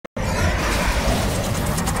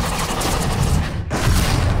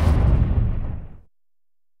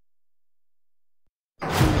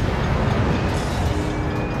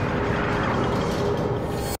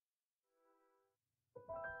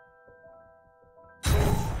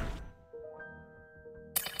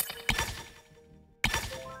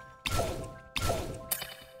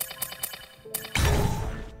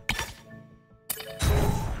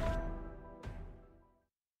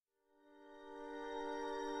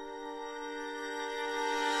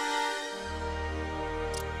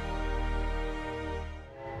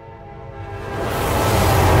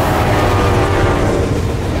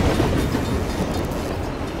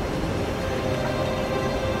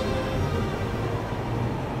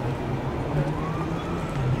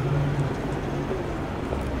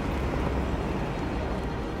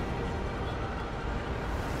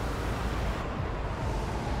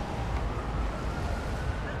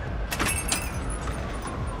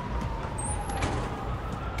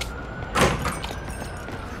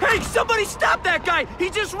Somebody stop that guy! He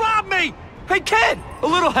just robbed me! Hey, kid! A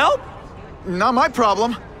little help? Not my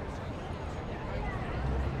problem.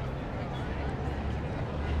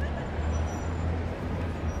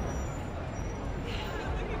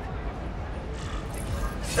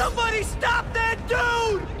 Somebody stop that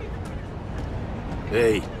dude!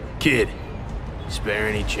 Hey, kid. Spare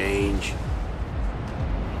any change?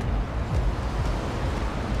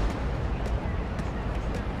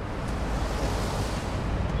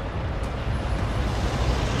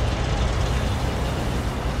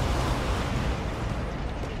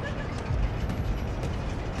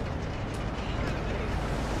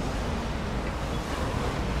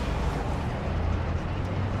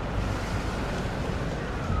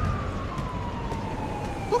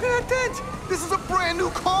 Look at that dent! This is a brand new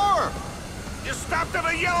car! You stopped at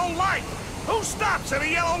a yellow light! Who stops at a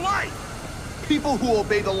yellow light? People who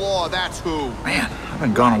obey the law, that's who. Man, I've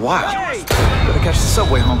been gone a while. Hey! Better catch the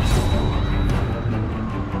subway home.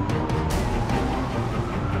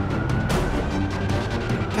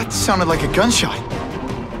 That sounded like a gunshot.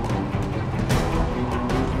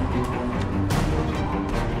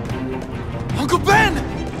 Uncle Ben!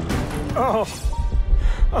 Oh.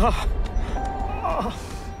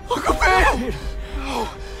 Uncle Ben!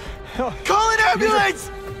 Call an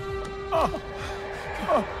ambulance!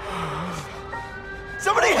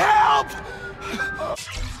 Somebody help!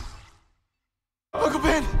 Uncle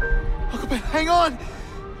Ben! Uncle Ben, hang on!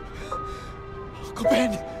 Uncle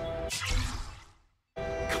Ben!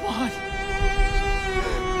 Come on!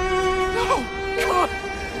 No! Come on!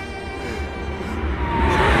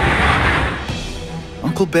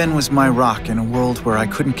 Uncle Ben was my rock in a world where I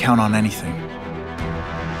couldn't count on anything.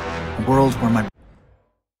 A world where my...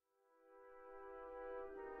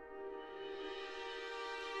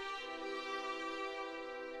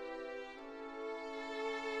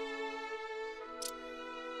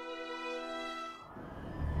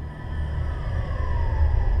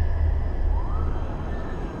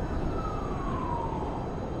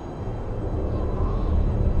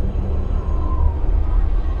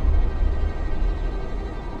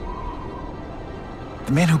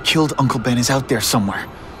 The man who killed Uncle Ben is out there somewhere.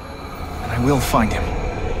 And I will find him.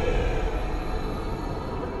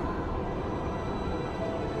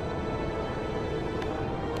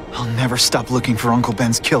 I'll never stop looking for Uncle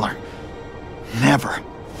Ben's killer. Never.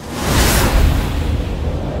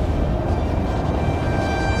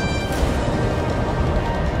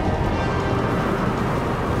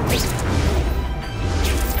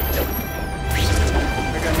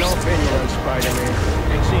 I got no opinion on Spider-Man.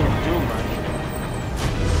 Ain't seen him do much.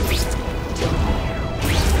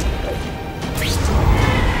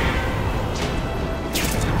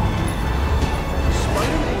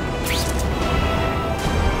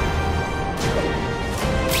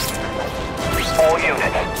 All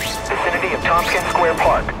units, vicinity of Tompkins Square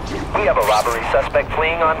Park. We have a robbery suspect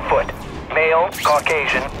fleeing on foot. Male,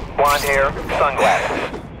 Caucasian, blonde hair,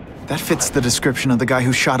 sunglasses. That fits the description of the guy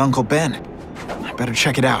who shot Uncle Ben. I better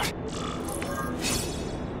check it out.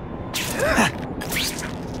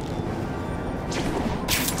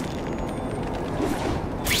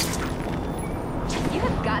 You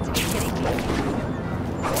have got to be kidding me.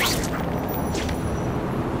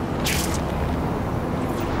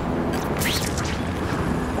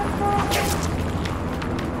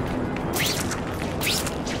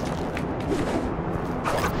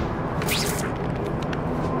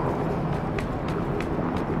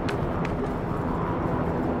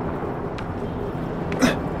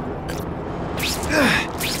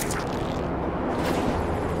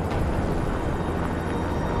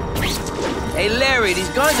 Hey, Larry, these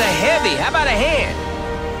guns are heavy. How about a hand?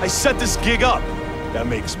 I set this gig up. That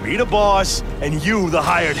makes me the boss and you the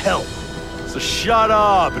hired help. So shut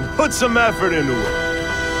up and put some effort into it.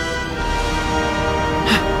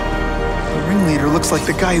 The ringleader looks like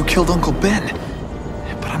the guy who killed Uncle Ben.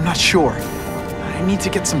 But I'm not sure. I need to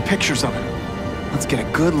get some pictures of him. Let's get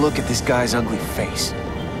a good look at this guy's ugly face.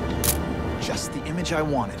 Just the image I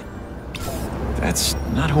wanted. That's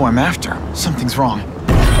not who I'm after. Something's wrong.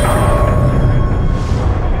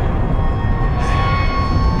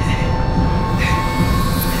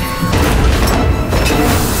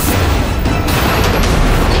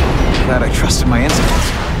 Glad I trusted my instincts.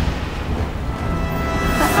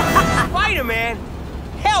 Spider-Man?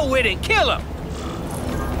 Hell with it, kill him!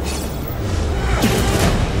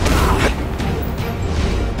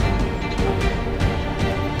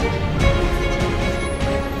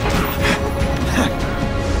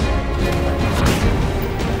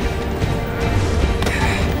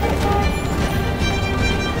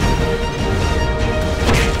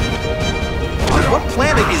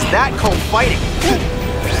 planet is that called fighting?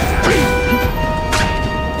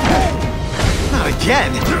 Not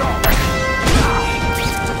again.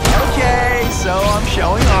 Okay, so I'm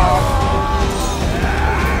showing off.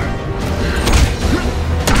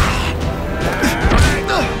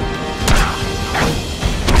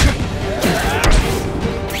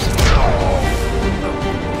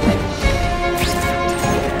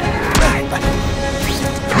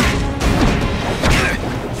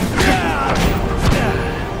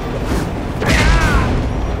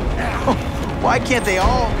 Why can't they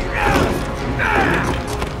all be...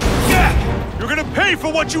 You're gonna pay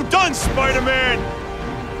for what you've done, Spider-Man!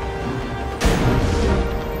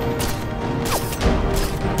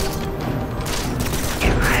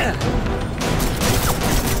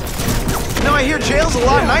 No, I hear jail's a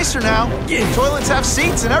lot nicer now. Toilets have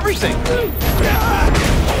seats and everything.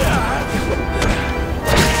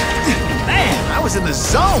 Man, I was in the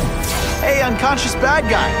zone. Hey, unconscious bad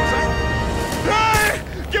guy. Hey!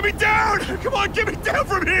 Get me down! Come on, get me down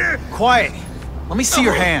from here! Quiet. Let me see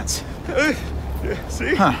your hands.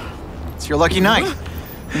 See? Huh. It's your lucky night.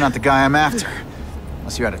 You're not the guy I'm after.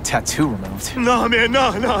 Unless you had a tattoo removed. No, man,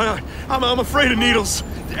 no. I'm afraid of needles.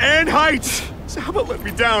 And heights. So how about let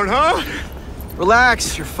me down, huh?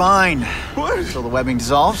 Relax, you're fine. What? Until the webbing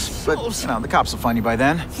dissolves. But, you know, the cops will find you by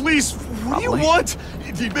then. Please, what do you Probably. want?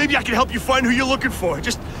 Maybe I can help you find who you're looking for.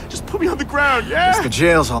 Just put me on the ground, yeah? Guess the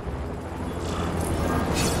jail's all...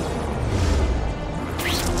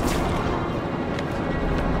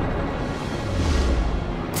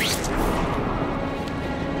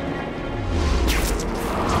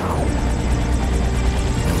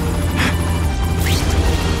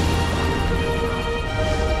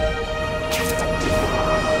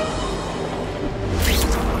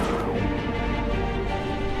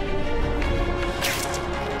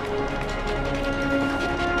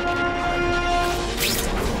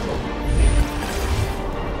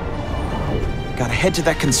 Gotta head to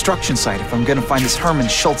that construction site if I'm gonna find this Herman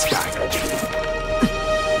Schultz guy.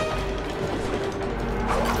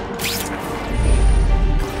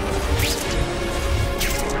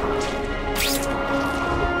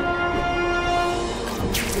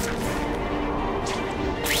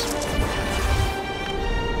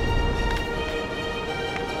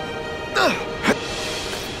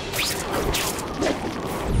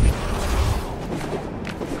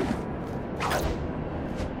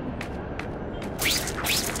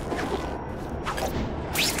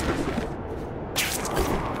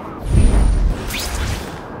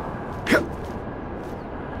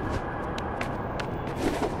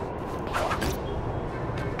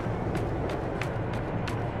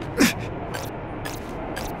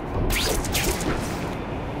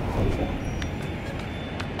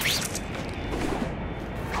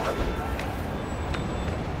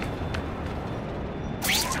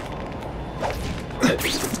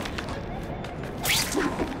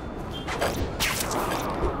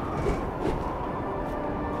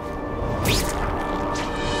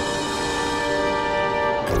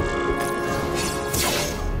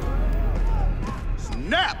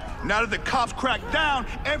 Now that the cops cracked down,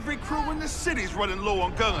 every crew in the city's running low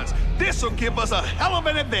on guns. This'll give us a hell of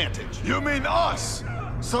an advantage. You mean us?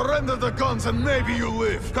 Surrender the guns and maybe you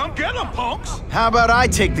live. Come get them, punks! How about I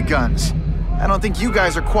take the guns? I don't think you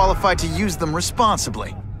guys are qualified to use them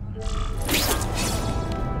responsibly.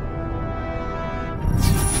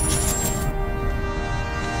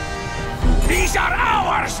 These are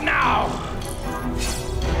ours now!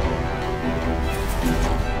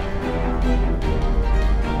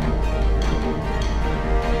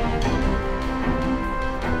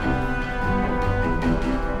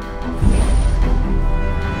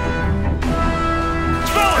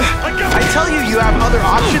 I tell you, you have other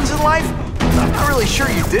options in life? I'm not really sure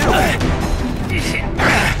you do. I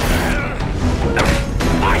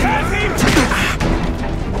have him!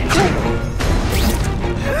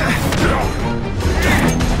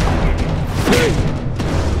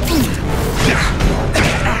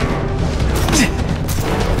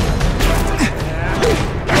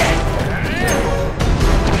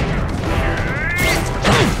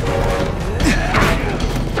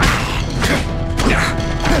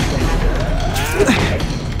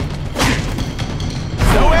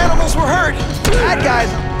 No animals were hurt. Bad guys,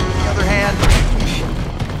 on the other hand.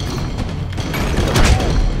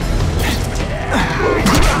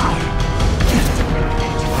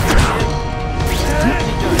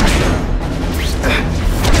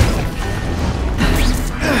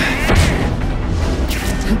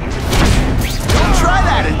 Don't try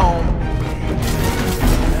that at home.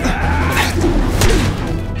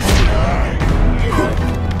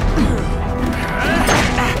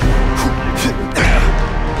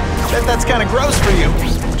 that's kind of gross for you.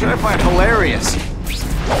 Which I find hilarious.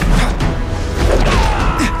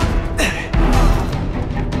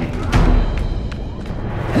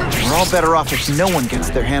 We're all better off if no one gets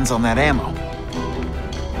their hands on that ammo.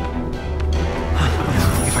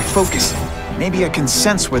 If I focus, maybe I can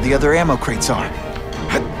sense where the other ammo crates are.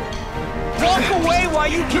 Walk away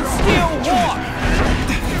while you can still walk!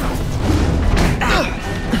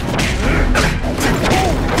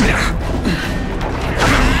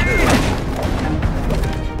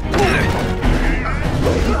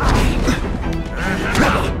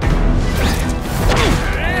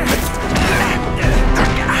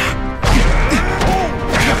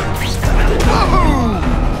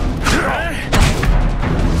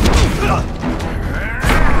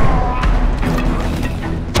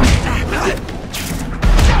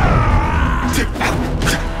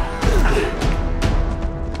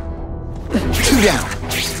 Down.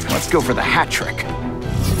 Let's go for the hat trick.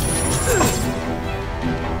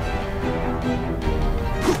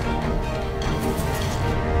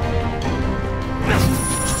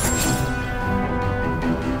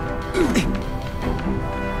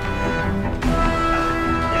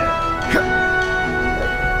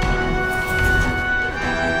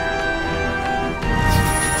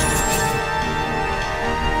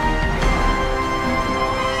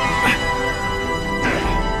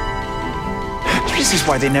 This is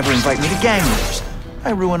why they never invite me to gang wars.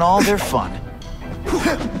 I ruin all their fun.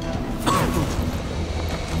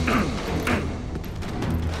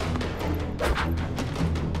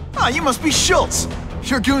 Ah, you must be Schultz.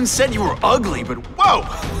 Your goon said you were ugly, but whoa!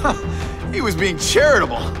 He was being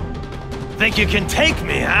charitable. Think you can take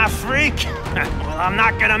me, huh, freak? Well, I'm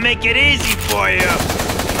not gonna make it easy for you.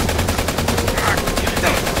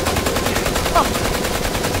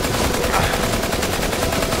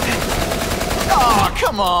 Oh,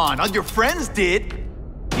 come on. All your friends did.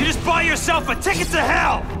 You just bought yourself a ticket to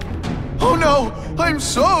hell! Oh no! I'm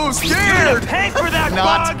so You're scared! gonna pay for that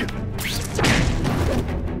Not. bug!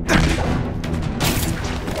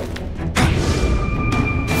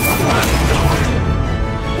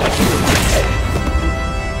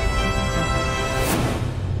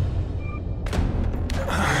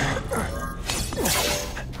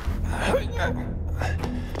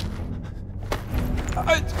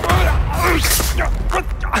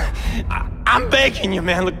 I'm begging you,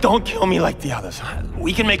 man. Look, don't kill me like the others.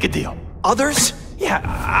 We can make a deal. Others? Yeah,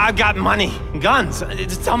 I've got money, guns.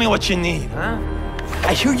 Just tell me what you need, huh?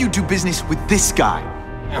 I hear you do business with this guy.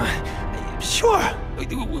 Sure.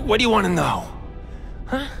 What do you want to know?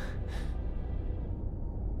 Huh?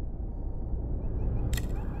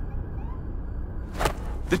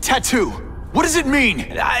 The tattoo. What does it mean?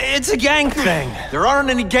 It's a gang thing. There aren't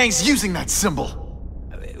any gangs using that symbol.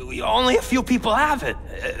 Only a few people have it.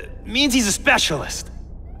 It means he's a specialist.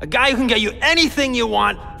 A guy who can get you anything you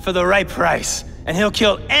want for the right price. And he'll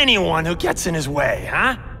kill anyone who gets in his way,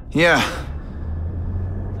 huh? Yeah.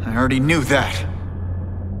 I already knew that.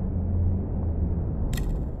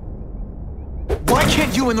 Why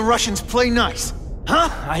can't you and the Russians play nice? Huh?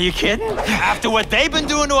 Are you kidding? After what they've been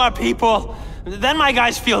doing to our people, then my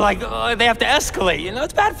guys feel like they have to escalate. You know,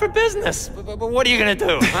 it's bad for business. But what are you gonna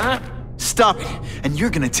do, huh? Stop it, and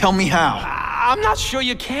you're gonna tell me how. I'm not sure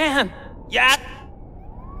you can. Yeah.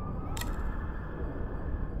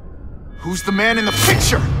 Who's the man in the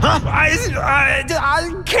picture, huh?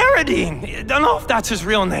 Carradine. Don't know if that's his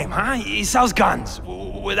real name, huh? He sells guns.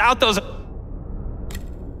 Without those...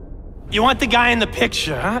 You want the guy in the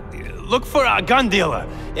picture, huh? Look for a gun dealer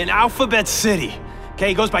in Alphabet City. Okay,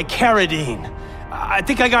 he goes by Carradine. I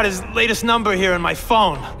think I got his latest number here in my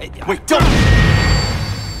phone. Wait, don't!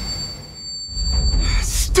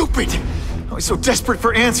 Stupid! I was so desperate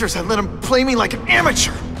for answers, I let him play me like an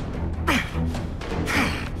amateur.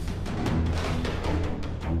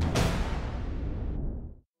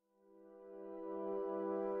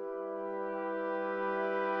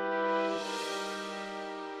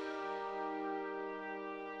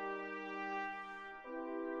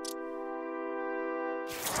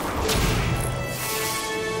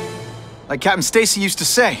 Like Captain Stacy used to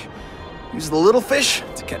say, use the little fish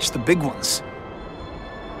to catch the big ones.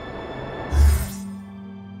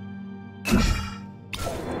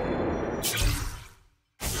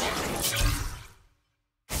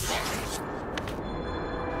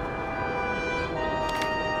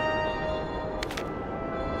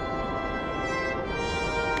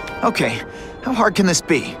 Okay, how hard can this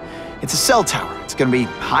be? It's a cell tower. It's gonna be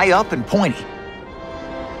high up and pointy.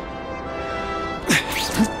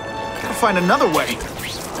 Gotta find another way.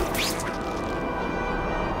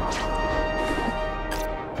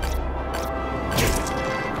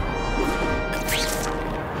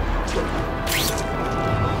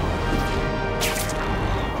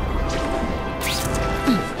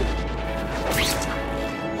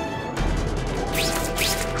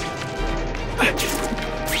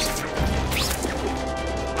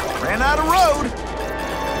 side of road.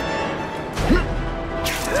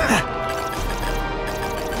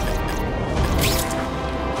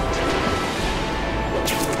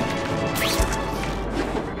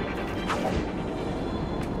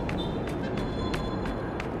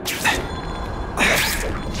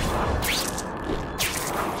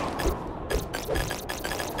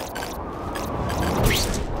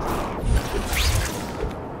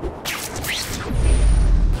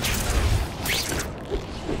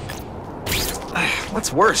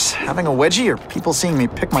 What's worse, having a wedgie or people seeing me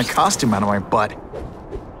pick my costume out of my butt?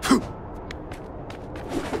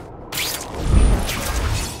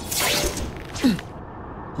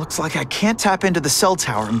 Looks like I can't tap into the cell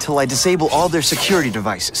tower until I disable all their security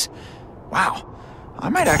devices. Wow, I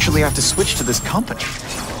might actually have to switch to this company.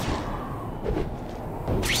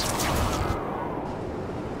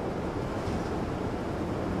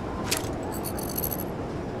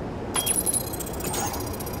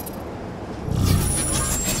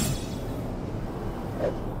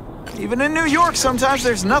 Even in New York, sometimes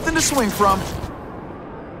there's nothing to swing from.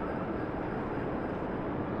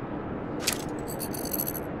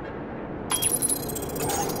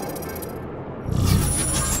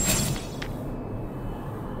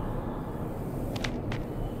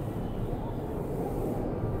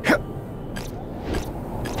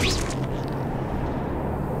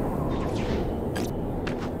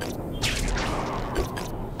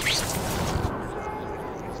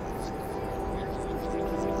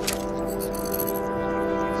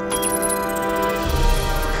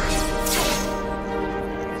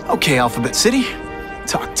 Okay, Alphabet City,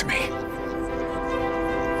 talk to me.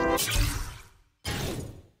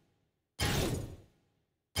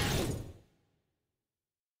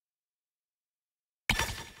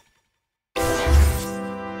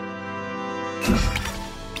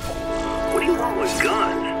 What do you want with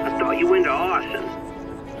guns? I thought you were into arson.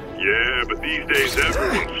 Yeah, but these days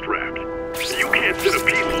everyone's strapped. You can't set a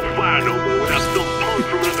peaceful fire no more without some punk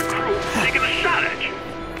from another crew taking a shot at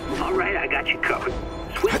you. All right, I got you covered.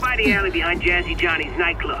 Swing by the alley behind Jazzy Johnny's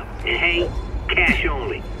nightclub. And hey, cash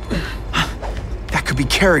only. That could be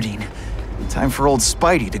Carradine. Time for old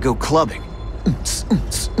Spidey to go clubbing.